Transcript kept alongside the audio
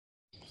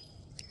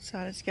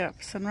Decided to get up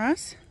for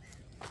sunrise.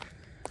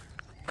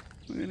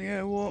 We're going to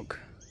go walk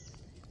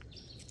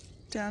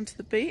down to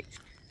the beach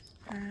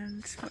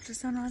and watch the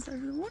sunrise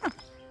over the water.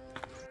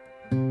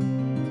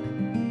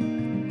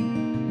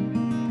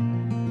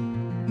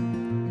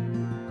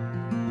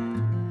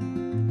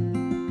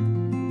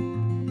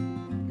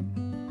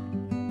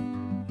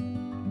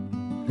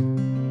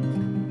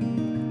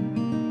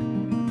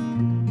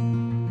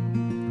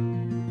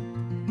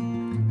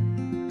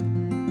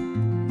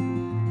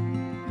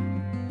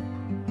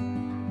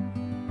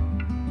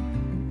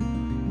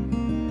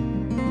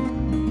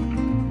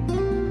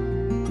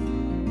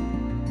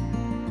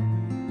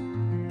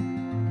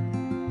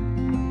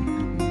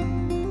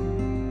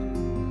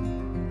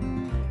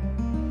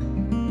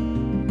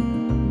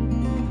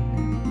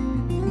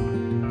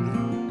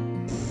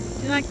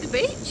 Like the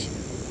beach?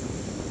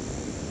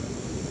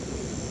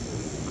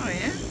 Oh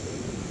yeah?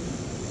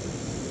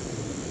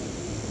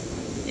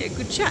 Yeah,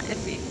 good chat,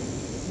 Effie.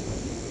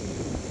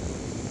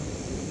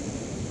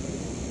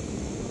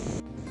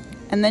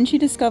 And then she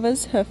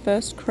discovers her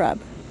first crab.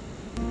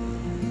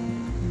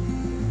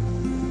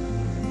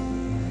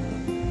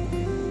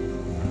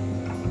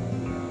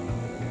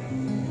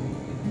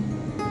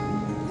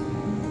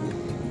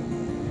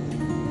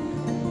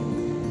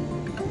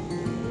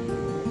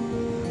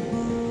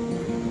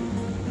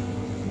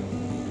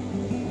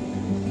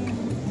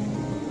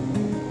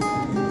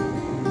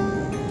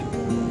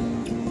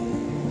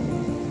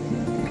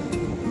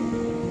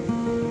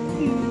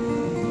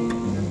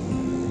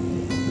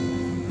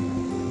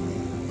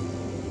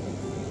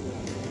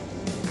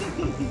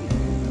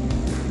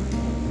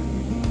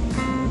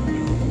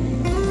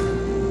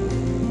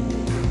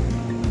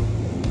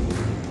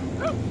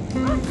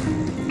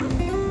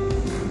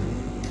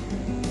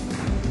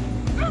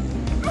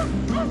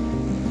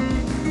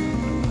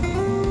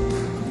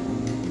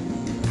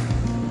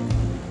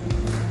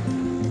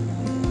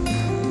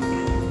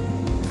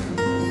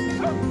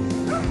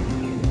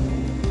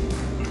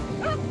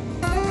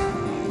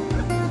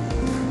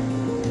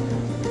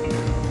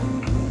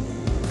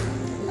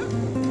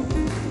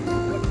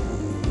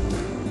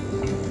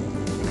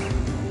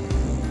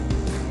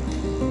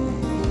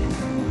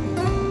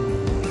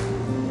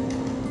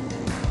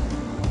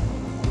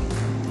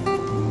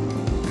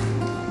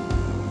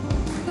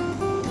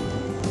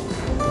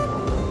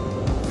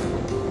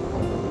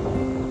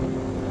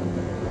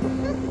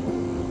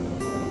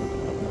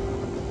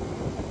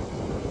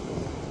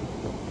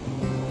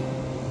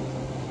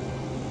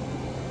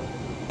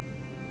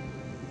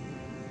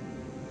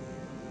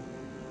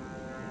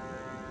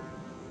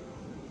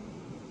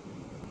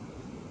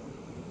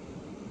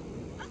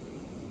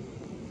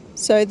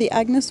 So the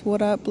Agnes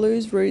Water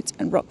Blues, Roots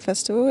and Rock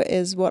Festival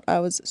is what I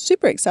was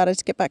super excited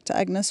to get back to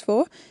Agnes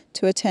for,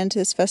 to attend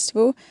this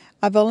festival.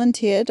 I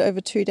volunteered over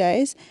 2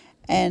 days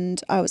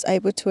and I was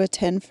able to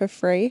attend for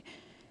free,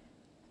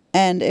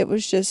 and it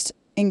was just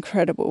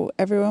incredible.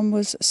 Everyone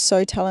was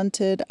so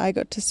talented. I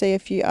got to see a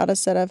few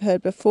artists that I've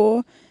heard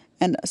before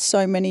and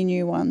so many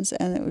new ones,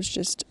 and it was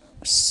just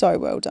so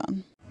well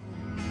done.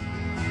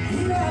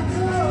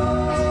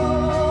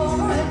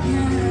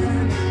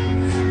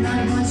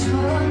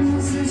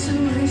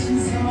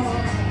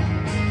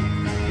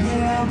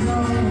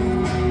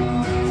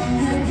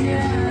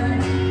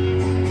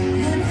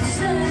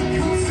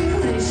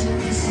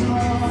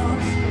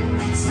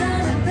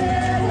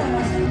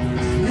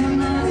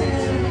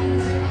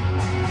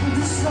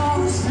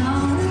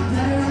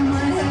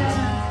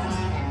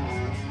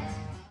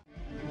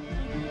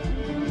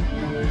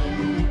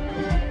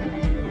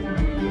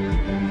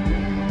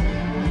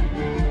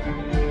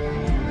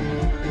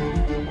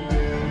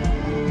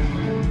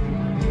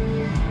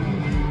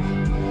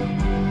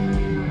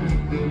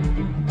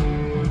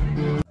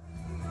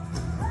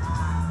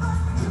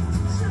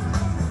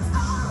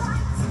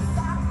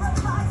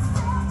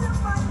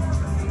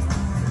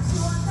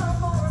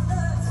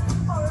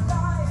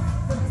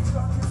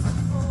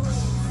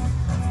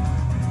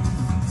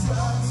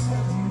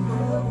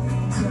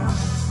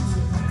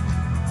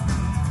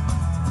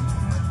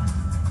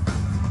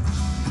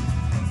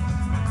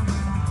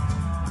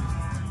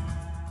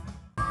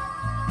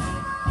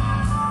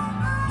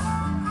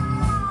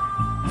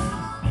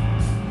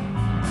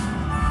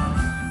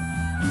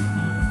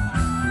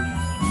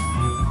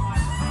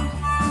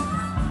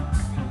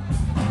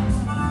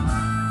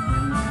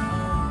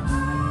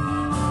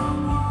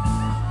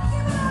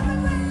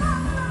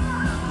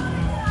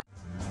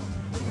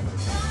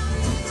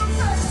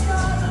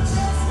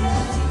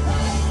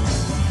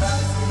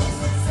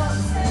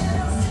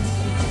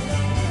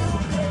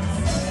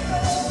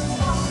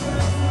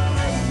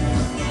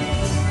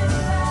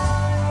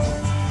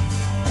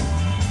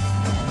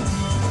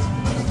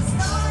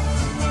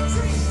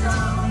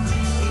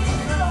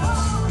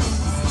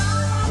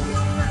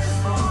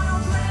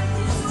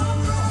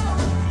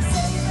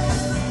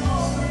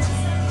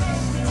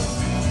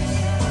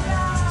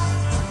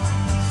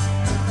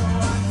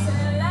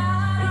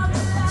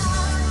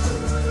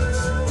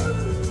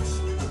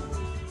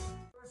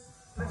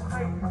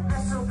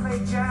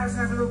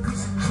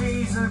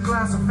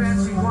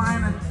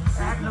 wine and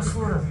Agnes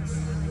water.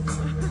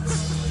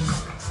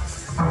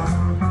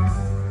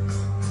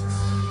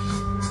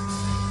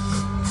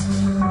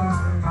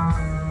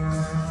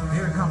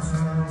 Here it comes.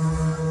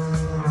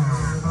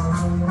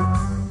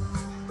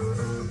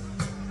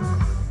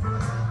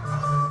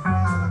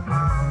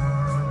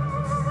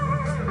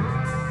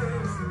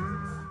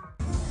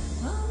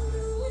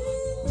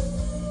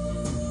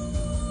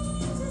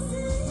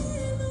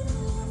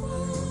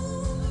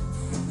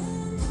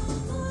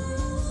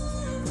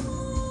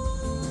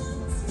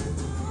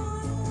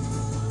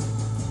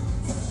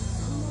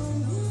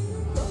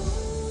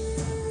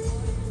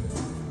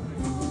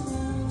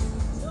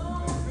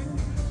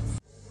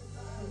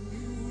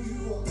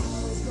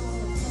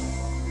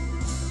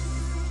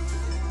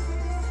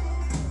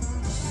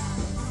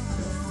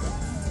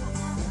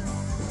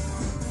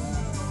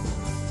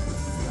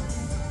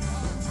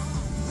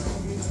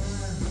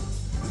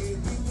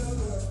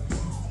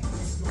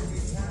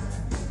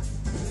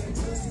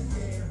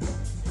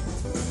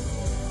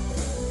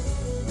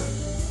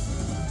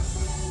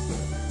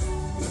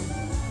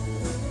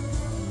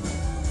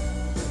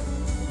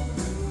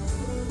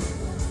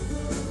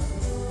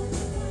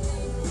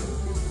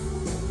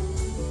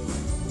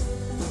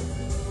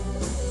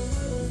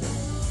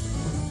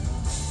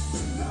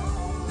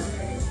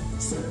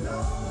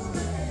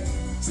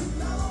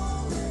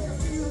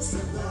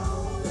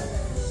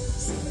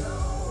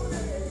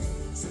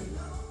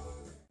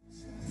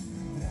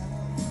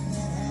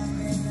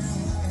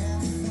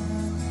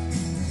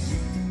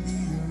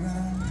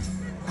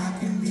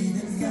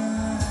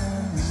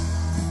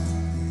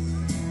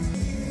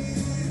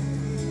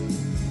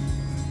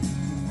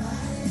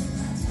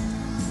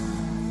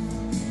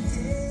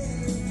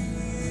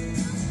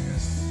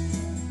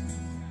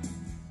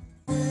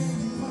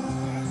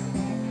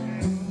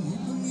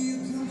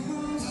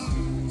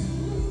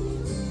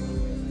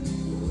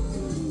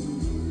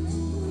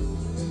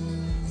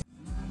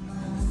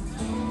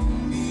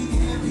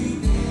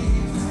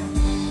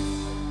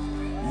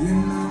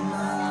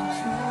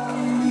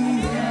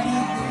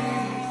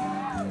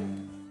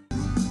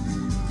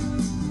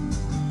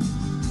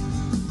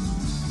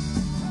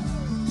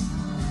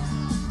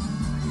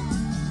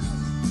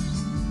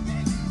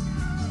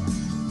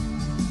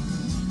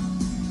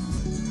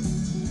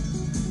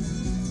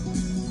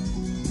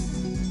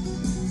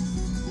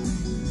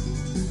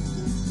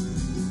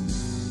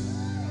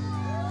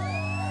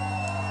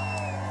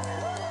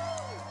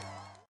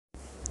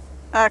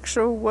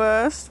 Actual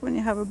worst when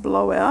you have a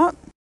blowout.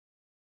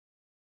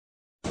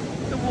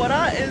 The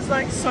water is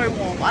like so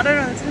warm. I don't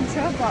know the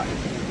temperature, but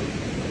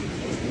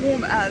it's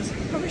warm as.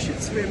 Probably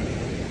should swim.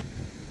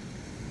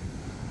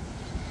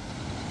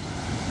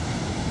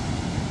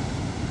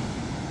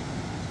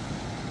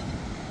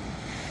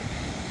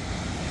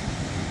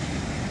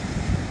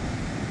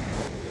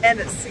 And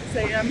it's 6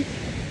 AM.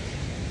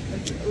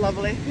 It's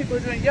lovely. People are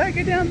doing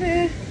yoga down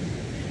there.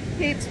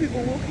 Heaps of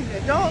people walking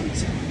their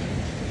dogs.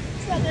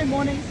 Saturday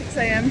morning, 6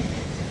 AM.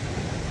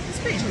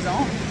 This beach is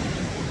on.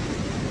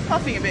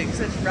 Puffing a bit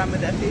because I just ran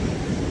with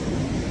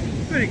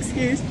Effie. Good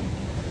excuse.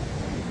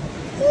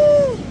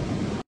 Woo!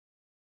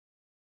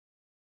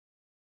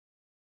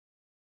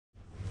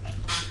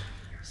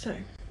 So,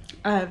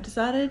 I have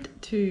decided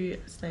to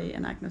stay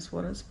in Agnes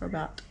Waters for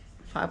about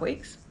 5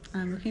 weeks.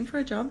 I'm looking for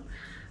a job.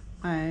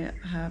 I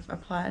have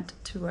applied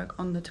to work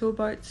on the tour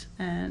boats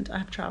and I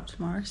have trial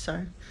tomorrow,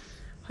 so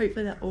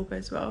hopefully that all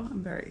goes well.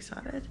 I'm very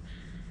excited.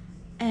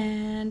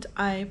 And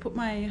I put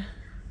my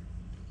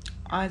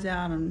eyes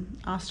out and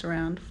asked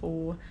around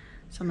for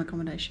some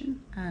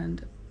accommodation,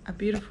 and a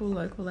beautiful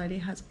local lady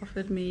has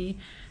offered me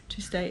to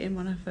stay in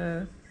one of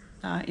her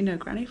in her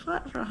granny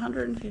flat for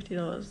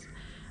 $150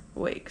 a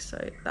week,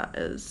 so that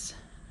is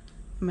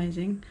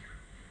amazing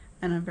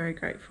and I'm very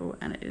grateful,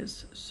 and it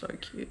is so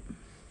cute.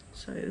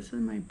 So this is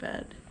my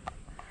bed,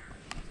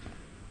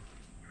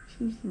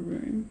 this is the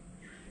room.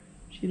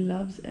 She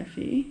loves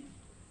Effie.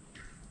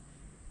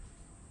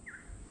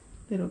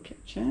 Little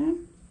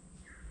kitchen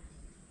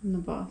and the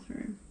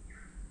bathroom,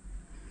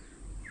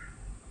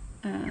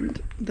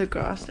 and the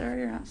grass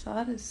area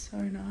outside is so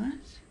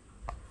nice.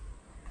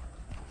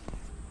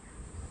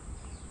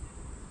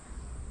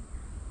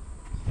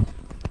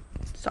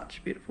 Such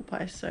a beautiful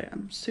place, so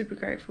I'm super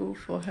grateful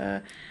for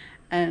her.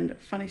 And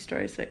funny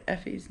story, so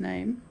Effie's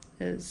name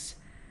is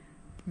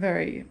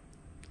very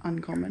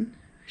uncommon.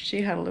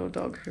 She had a little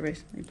dog who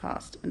recently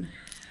passed and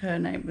her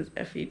name was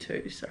Effie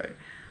too, so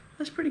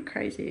that's pretty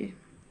crazy.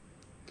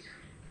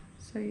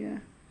 So yeah,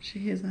 she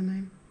hears her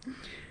name.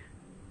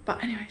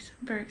 But anyways,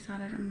 I'm very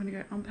excited. I'm gonna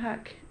go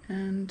unpack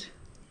and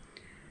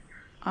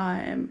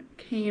I am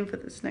keen for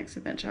this next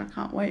adventure. I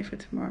can't wait for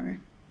tomorrow.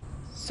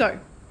 So,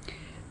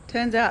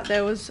 turns out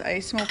there was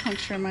a small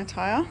puncture in my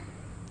tyre.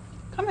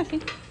 Come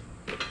Effie.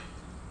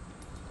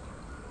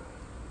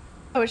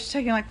 Oh, it's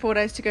taking like 4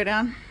 days to go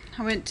down.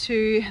 I went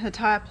to the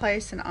tyre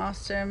place and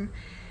asked them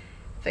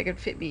if they could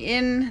fit me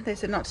in. They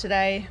said not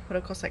today, but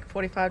it cost like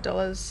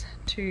 $45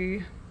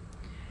 to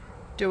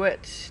do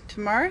it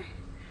tomorrow.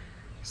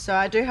 So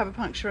I do have a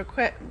puncture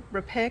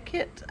repair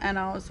kit, and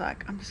I was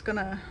like, I'm just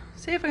gonna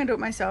see if I can do it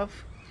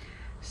myself.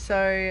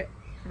 So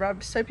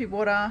rubbed soapy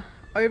water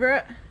over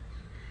it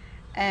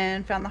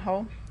and found the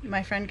hole.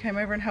 My friend came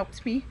over and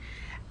helped me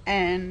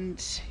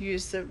and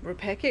used the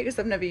repair kit because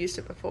I've never used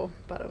it before,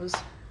 but it was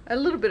a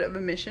little bit of a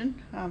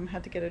mission.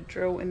 Had to get a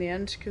drill in the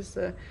end because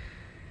the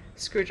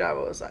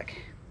screwdriver was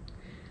like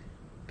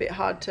a bit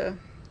hard to,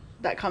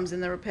 that comes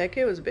in the repair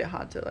kit, was a bit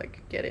hard to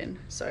like get in,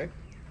 so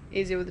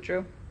easier with the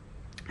drill.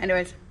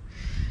 Anyways,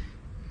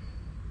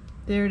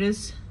 there it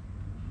is.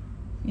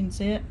 You can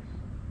see it.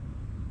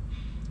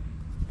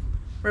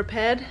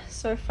 Repaired.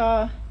 So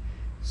far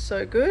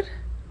so good.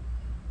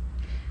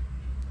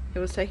 It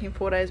was taking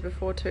 4 days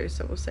before too,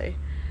 so we'll see.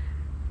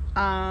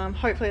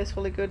 Hopefully it's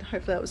fully good.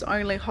 Hopefully that was the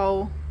only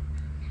hole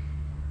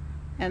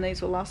and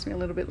these will last me a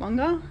little bit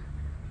longer.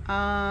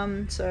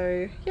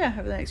 So yeah,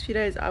 over the next few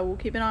days I will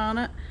keep an eye on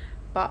it,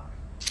 but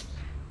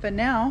for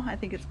now I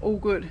think it's all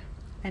good.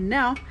 And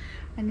now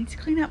I need to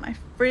clean out my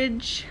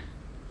fridge.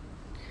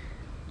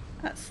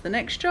 That's the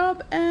next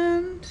job,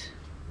 and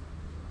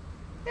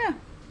yeah,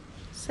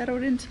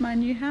 settled into my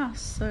new house,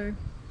 so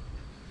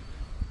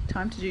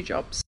time to do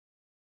jobs.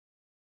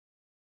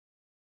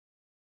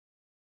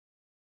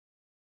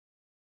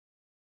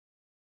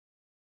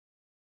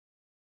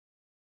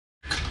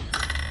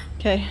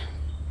 Okay,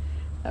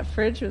 that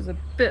fridge was a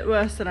bit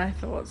worse than I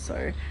thought,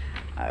 so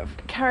I've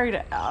carried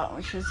it out,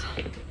 which is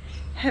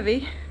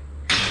heavy.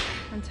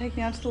 I'm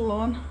taking it out to the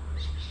lawn.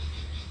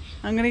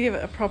 I'm gonna give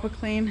it a proper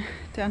clean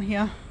down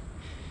here.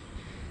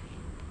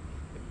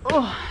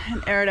 Oh,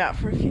 and air it out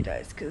for a few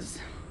days because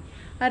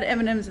I had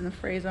M&Ms in the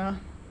freezer.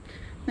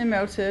 They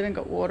melted and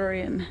got watery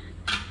and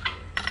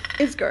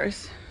it's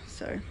gross,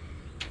 so.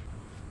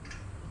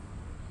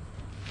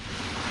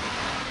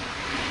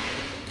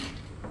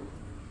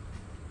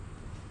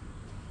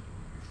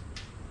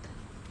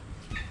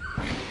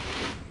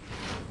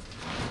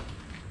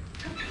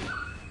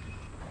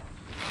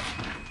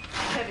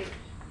 Heavy,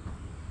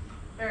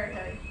 very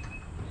heavy.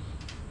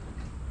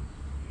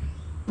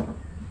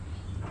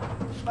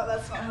 But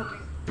that's not helping.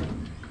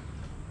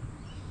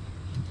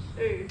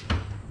 Ooh.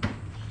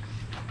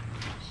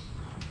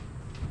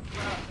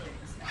 We're not doing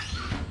this now.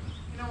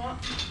 You know what?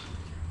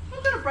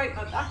 I'm gonna break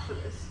my back for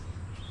this.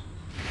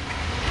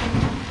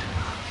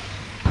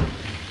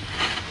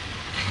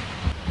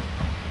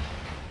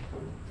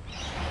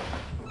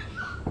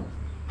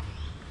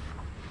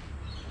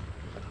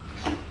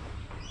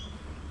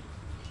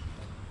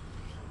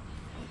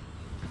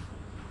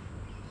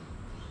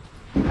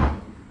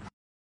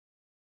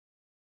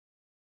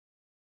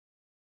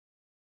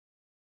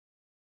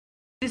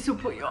 This will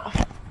put you off.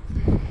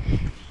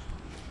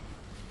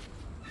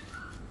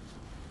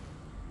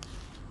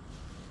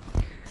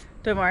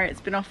 Don't worry, it's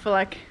been off for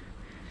like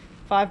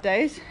 5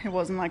 days. It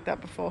wasn't like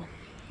that before.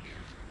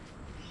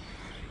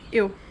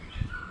 Ew.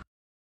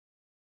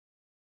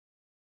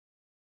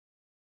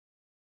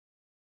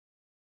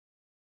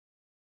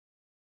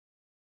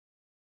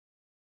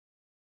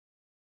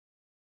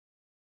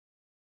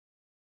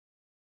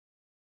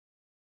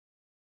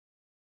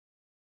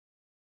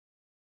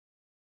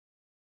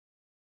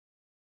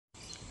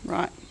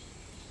 Right,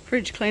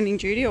 fridge cleaning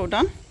duty all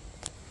done.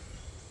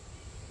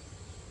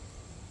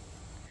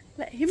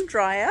 Let him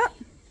dry out,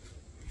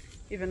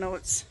 even though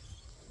it's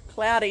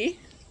cloudy.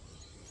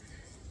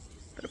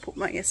 Gotta put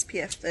my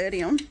SPF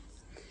 30 on.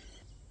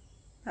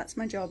 That's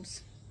my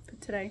jobs for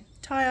today.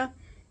 Tyre,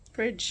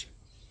 fridge,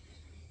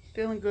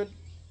 feeling good.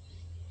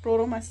 Brought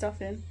all my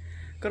stuff in.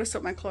 Gotta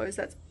sort my clothes.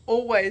 That's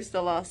always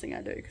the last thing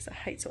I do because I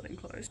hate sorting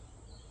clothes.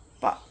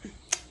 But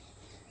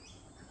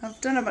I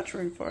don't have much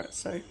room for it,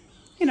 so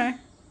you know,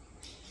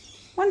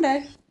 one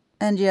day.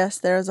 And yes,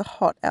 there is a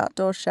hot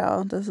outdoor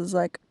shower. This is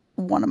like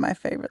one of my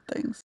favorite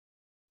things.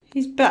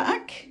 He's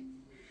back.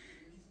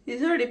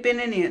 He's already been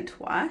in here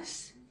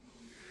twice.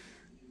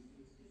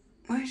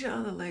 Where's your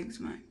other legs,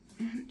 mate?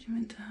 Do you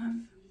meant to have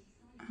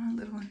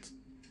little ones?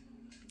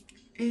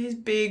 He's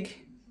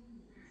big.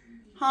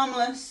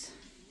 Harmless.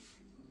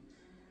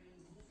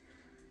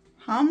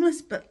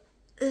 Harmless, but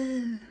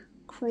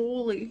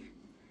crawly.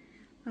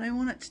 I don't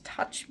want it to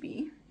touch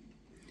me.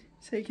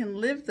 So he can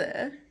live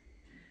there.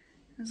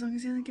 As long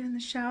as he doesn't get in the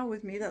shower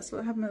with me. That's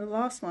what happened with the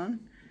last one.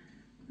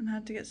 And I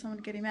had to get someone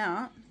to get him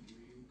out.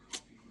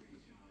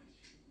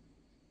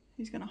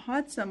 He's going to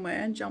hide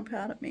somewhere and jump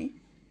out at me.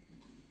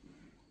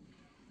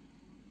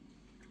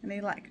 I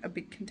need like a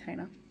big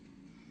container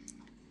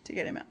to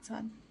get him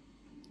outside.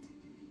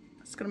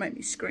 It's going to make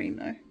me scream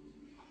though.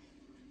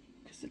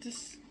 Because they're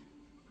just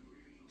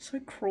so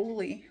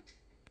crawly.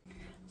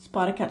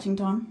 Spider catching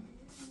time.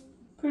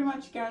 Pretty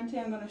much guarantee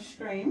I'm going to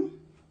scream.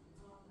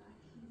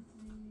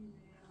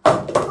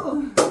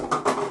 Ugh.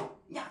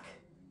 Yuck.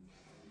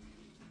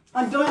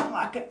 I don't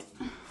like it.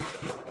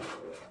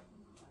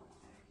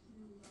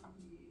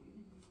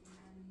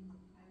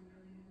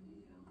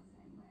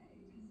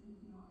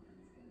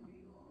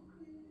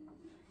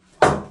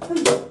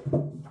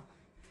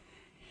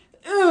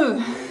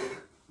 Ugh.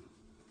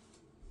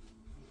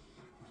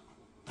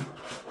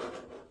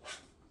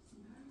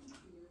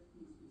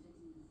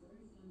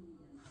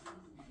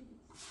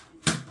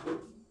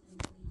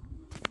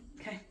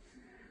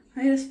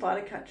 I need a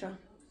spider catcher.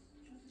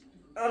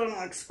 I don't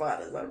like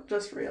spiders. I've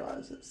just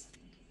realised it's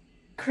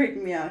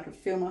creeping me out. I can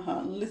feel my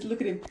heart.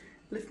 Look at him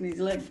lifting his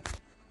leg.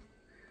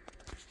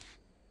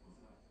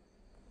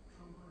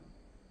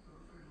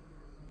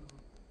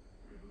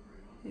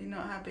 He's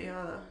not happy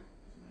either.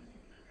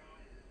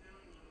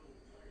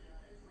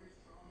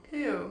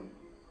 Ew.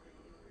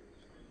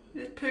 He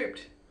just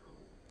pooped.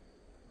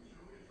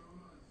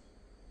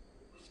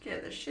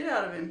 Scared the shit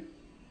out of him.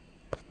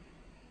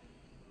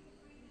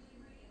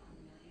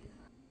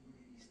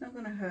 He's not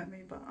gonna hurt me,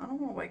 but I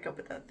don't want to wake up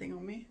with that thing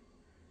on me.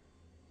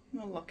 I'm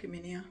gonna lock him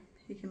in here.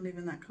 He can live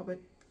in that cupboard.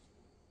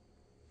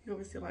 He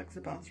obviously likes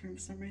the bathroom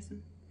for some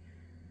reason.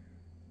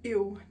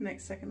 Ew,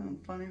 next second I'm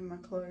finding him in my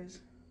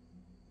clothes.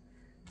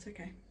 It's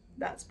okay.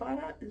 That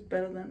spider is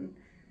better than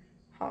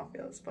half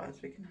the other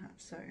spiders we can have,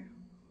 so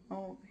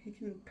he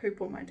can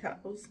poop on my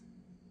towels.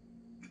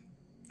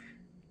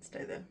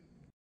 Stay there.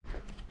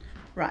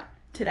 Right,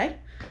 today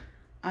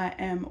I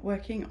am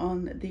working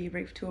on the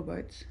Reef tour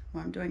boats.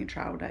 Well, I'm doing a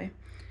trial day.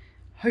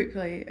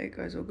 Hopefully it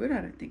goes all good. I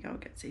don't think I'll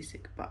get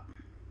seasick, but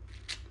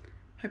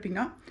hoping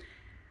not.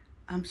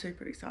 I'm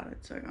super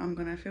excited, so I'm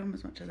gonna film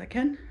as much as I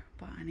can,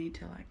 but I need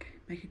to like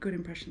make a good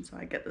impression so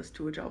I get this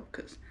tour job,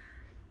 because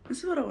this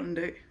is what I want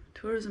to do.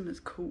 Tourism is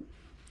cool,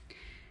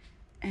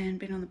 and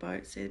being on the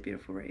boat, see the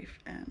beautiful reef,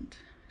 and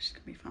it's just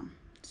gonna be fun.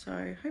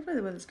 So hopefully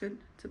the weather's good.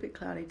 It's a bit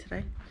cloudy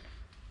today.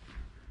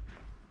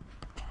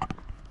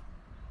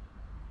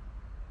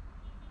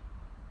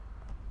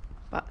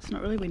 But it's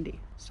not really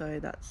windy, so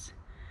that's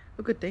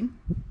a good thing,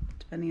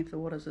 depending if the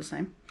water's the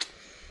same.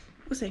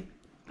 We'll see,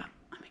 but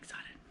I'm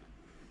excited.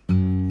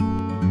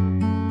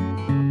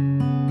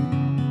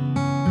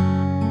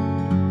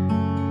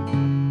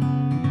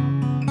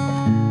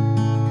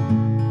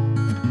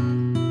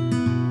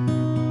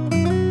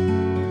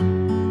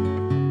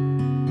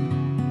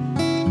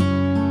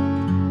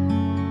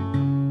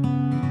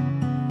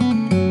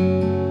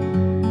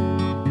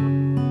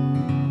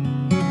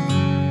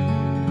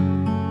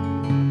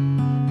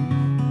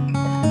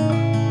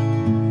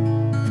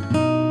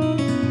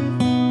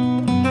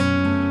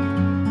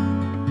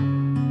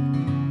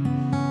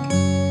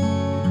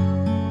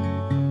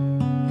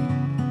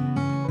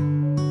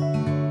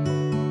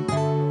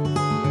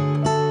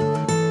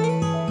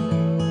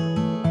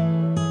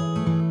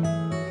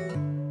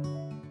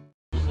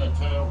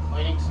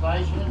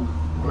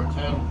 Or a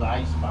turtle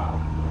day spa.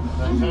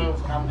 So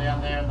turtles come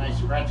down there and they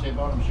scratch their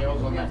bottom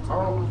shells on that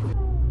coral.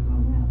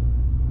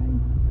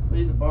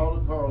 These are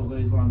boulder corals,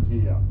 these ones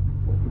here.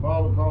 Your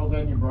boulder corals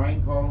and your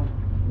brain corals.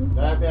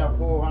 They're about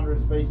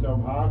 400 species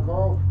of hard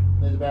coral.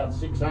 There's about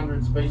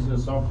 600 species of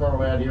soft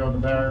coral out here on the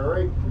Barrier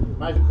Reef.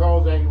 Most of the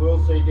corals that you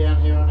will see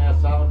down here on our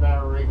southern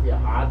Barrier Reef are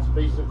hard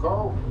species of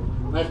coral.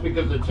 And that's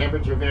because of the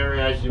temperature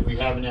variation we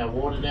have in our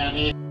water down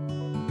here.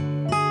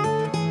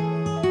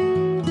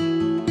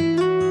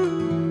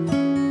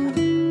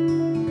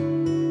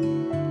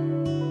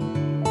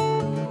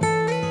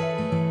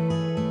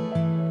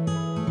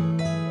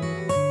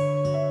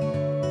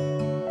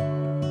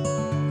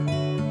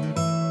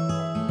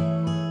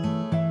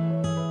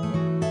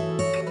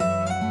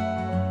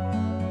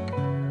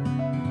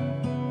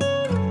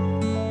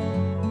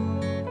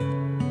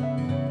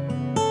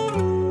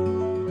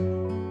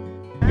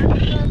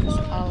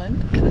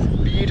 It is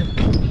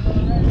beautiful.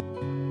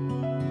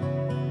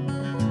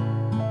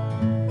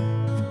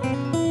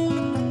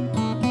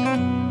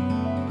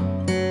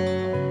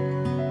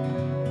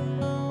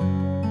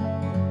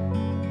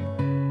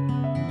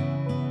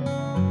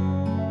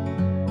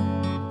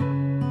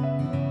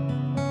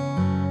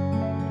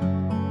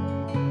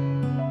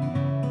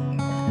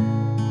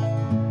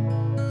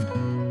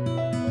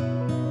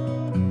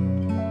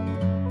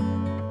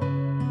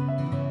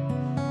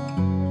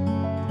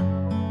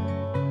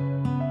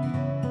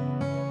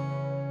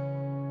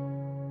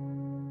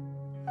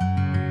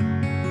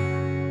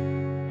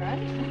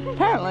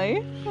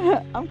 Apparently,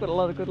 I've got a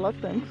lot of good luck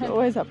then, because it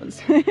always happens.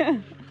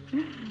 Can't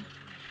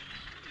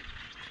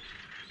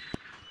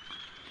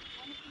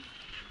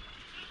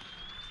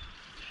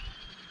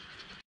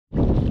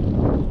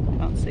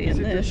see in this. Is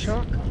it a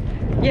shark?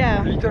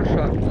 Yeah. Little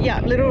shark?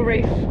 Yeah, little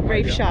reef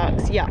Yeah.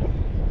 sharks, yeah.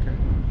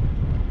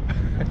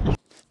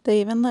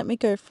 They even let me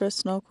go for a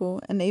snorkel,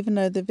 and even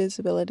though the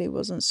visibility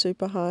wasn't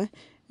super high,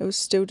 it was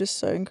still just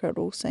so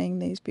incredible seeing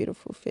these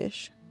beautiful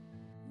fish.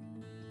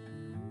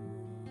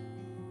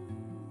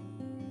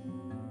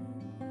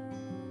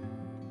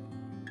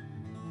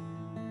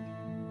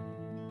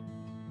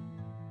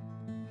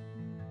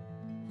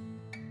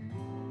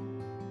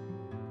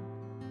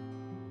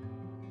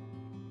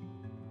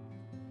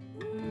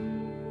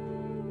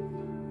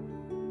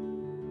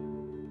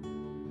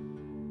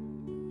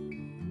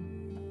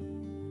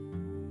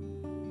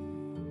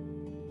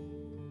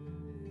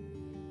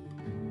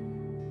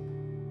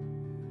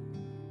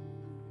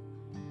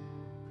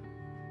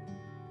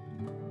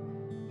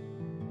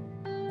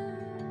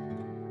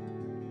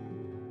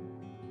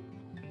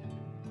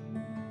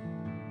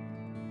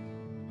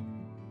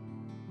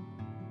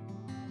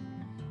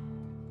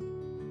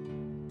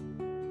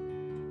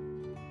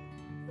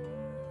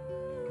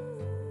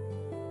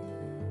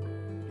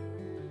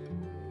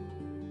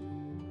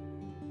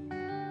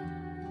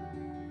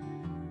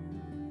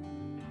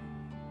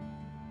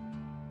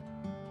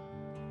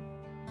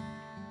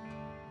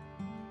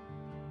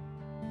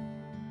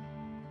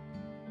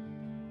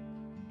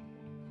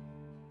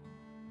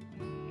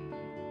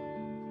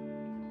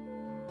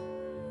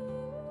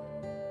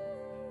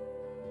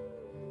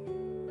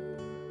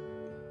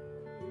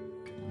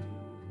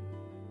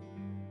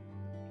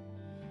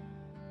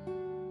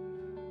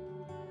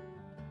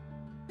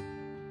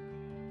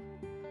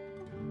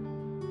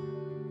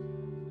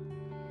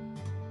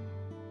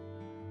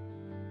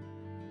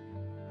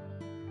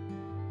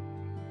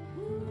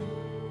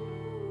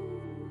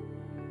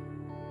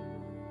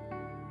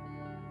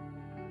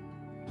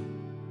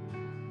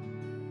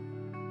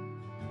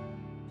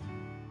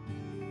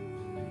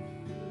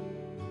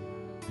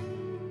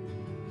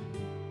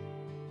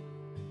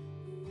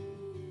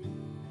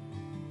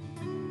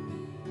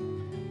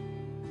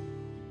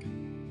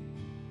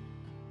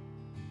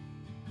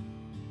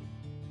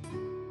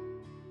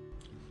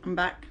 I'm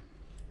back.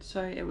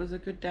 So it was a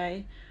good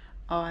day.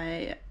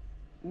 I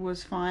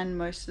was fine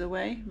most of the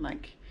way,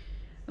 like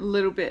a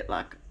little bit,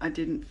 like I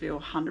didn't feel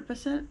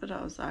 100%, but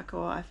I was like,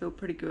 oh, I feel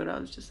pretty good. I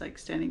was just like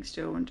standing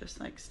still and just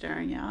like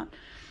staring out.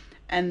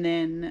 And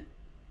then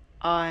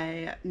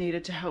I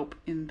needed to help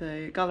in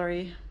the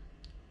gallery,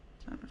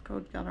 I don't know if it's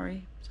called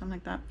gallery, something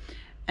like that,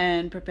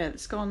 and prepare the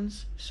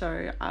scones.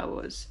 So I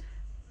was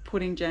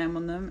putting jam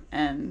on them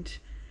and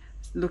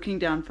looking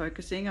down,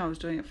 focusing. I was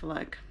doing it for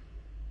like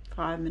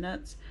 5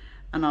 minutes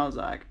and I was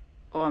like,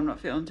 oh, I'm not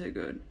feeling too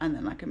good. And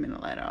then like a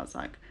minute later I was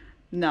like,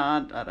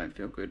 nah, I don't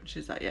feel good.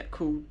 She's like, yeah,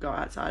 cool, go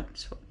outside,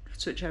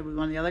 switch over with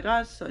one of the other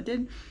guys. So I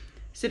did.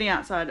 Sitting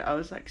outside, I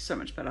was like so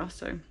much better.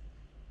 So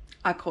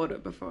I caught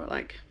it before it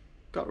like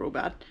got real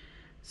bad.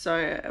 So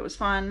it was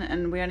fine,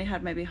 and we only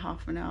had maybe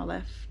half an hour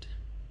left,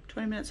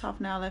 20 minutes, half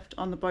an hour left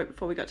on the boat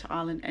before we got to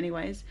Ireland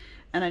anyways.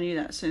 And I knew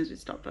that as soon as we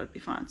stopped I'd be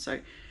fine. So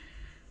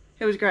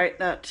it was great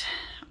that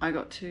I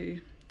got to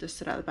just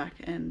sit out the back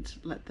and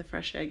let the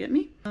fresh air get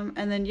me.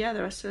 And then yeah,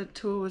 the rest of the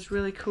tour was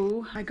really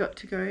cool. I got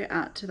to go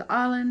out to the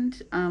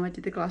island. I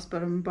did the glass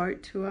bottom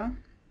boat tour,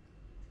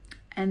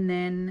 and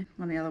then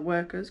one of the other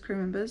workers, crew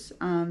members,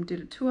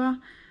 did a tour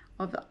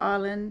of the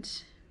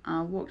island.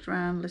 Walked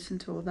around,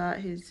 listened to all that.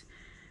 He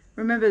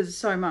remembers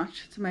so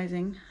much, it's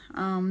amazing.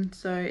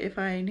 So if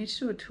I need to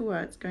do a tour,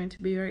 it's going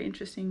to be very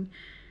interesting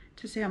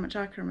to see how much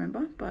I can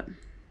remember. But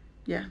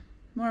yeah,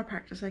 more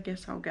practice, I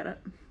guess I'll get it,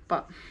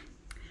 but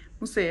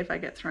we'll see if I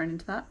get thrown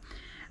into that.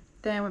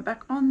 Then I went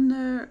back on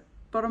the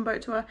bottom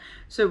boat tour.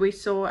 So we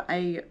saw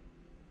a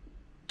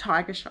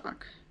tiger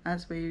shark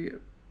as we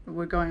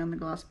were going on the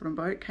glass bottom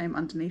boat, came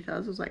underneath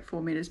us. It was like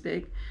 4 meters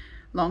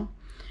long,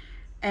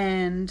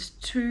 and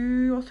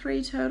 2 or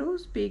 3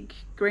 turtles, big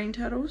green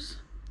turtles.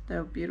 They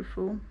were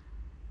beautiful.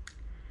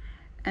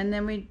 And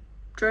then we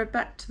drove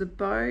back to the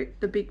boat,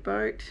 the big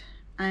boat,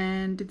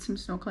 and did some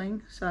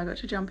snorkeling. So I got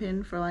to jump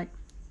in for like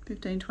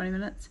 15-20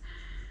 minutes.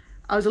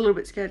 I was a little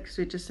bit scared because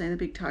we'd just seen the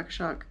big tiger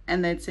shark,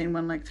 and they'd seen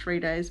one like 3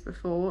 days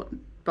before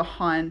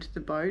behind the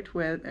boat,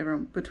 where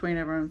between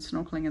everyone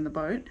snorkeling in the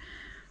boat.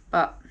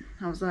 But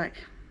I was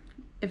like,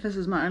 if this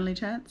is my only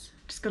chance,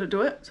 just gotta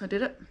do it. So I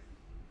did it,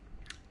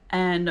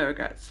 and no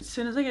regrets. As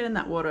soon as I get in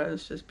that water, it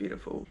was just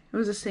beautiful. It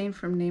was a scene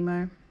from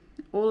Nemo.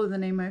 All of the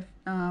Nemo,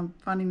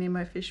 Finding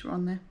Nemo fish were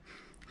on there,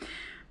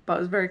 but it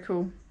was very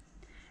cool.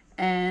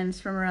 And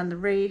swim around the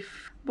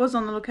reef. Was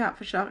on the lookout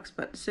for sharks,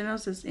 but as soon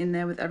as I was in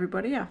there with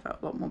everybody, I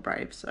felt a lot more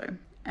brave. So,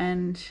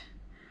 and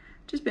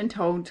just been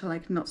told to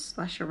like not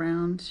splash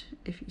around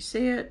if you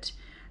see it.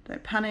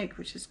 Don't panic,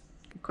 which is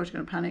of course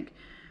you're gonna panic,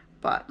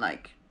 but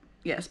like,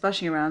 yeah,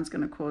 splashing around is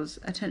gonna cause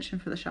attention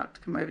for the shark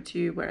to come over to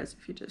you. Whereas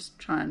if you just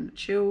try and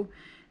chill,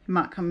 you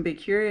might come and be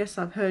curious.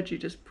 I've heard you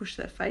just push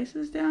their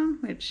faces down,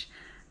 which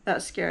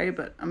that's scary,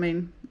 but I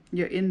mean,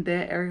 you're in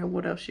their area,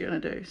 what else are you gonna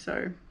do?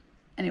 So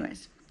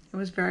anyways, it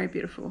was very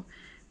beautiful.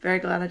 Very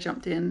glad I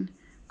jumped in,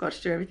 got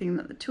to do everything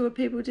that the tour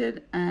people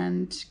did,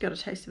 and got a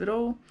taste of it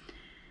all.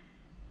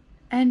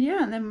 And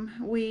yeah, and then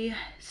we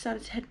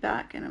started to head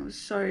back, and it was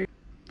so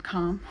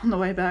calm on the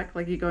way back,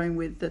 like you're going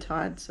with the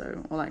tide,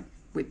 so, or like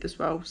with the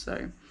swell, so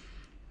it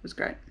was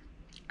great.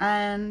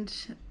 And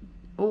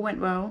all went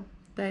well.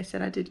 They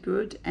said I did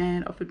good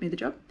and offered me the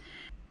job.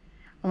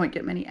 I won't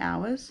get many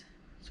hours.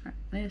 Sorry,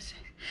 I need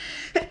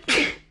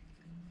to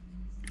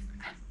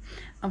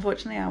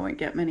unfortunately, I won't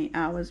get many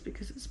hours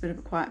because it's a bit of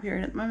a quiet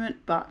period at the moment,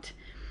 but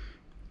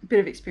a bit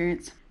of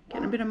experience,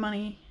 getting a bit of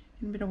money,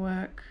 getting a bit of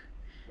work,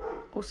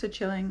 also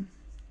chilling.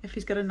 If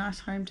he's got a nice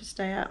home to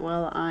stay at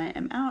while I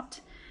am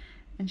out,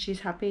 and she's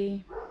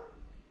happy.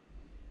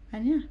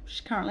 And yeah,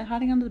 she's currently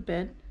hiding under the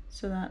bed,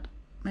 so that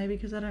maybe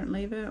because I don't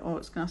leave her, or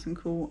it's nice and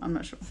cool, I'm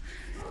not sure.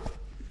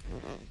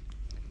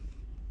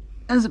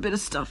 There's a bit of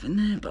stuff in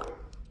there, but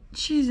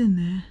she's in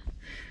there.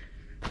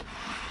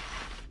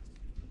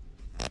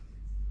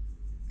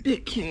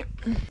 Bit cute.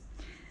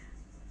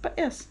 But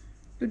yes,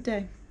 good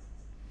day.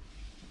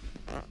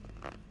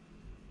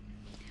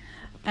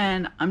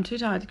 And I'm too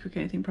tired to cook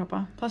anything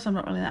proper. Plus I'm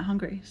not really that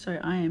hungry. So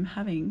I am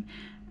having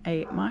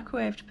a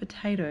microwaved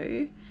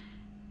potato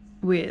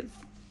with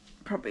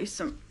probably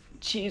some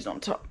cheese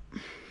on top.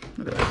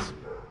 Look at this.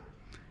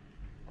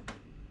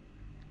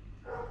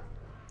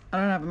 I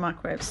don't have a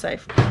microwave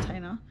safe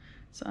container,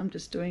 so I'm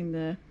just doing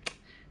the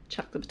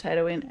chuck the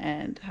potato in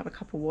and have a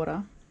cup of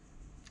water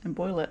and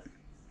boil it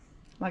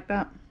like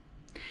that.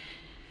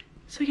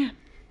 So yeah,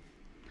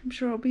 I'm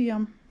sure it'll be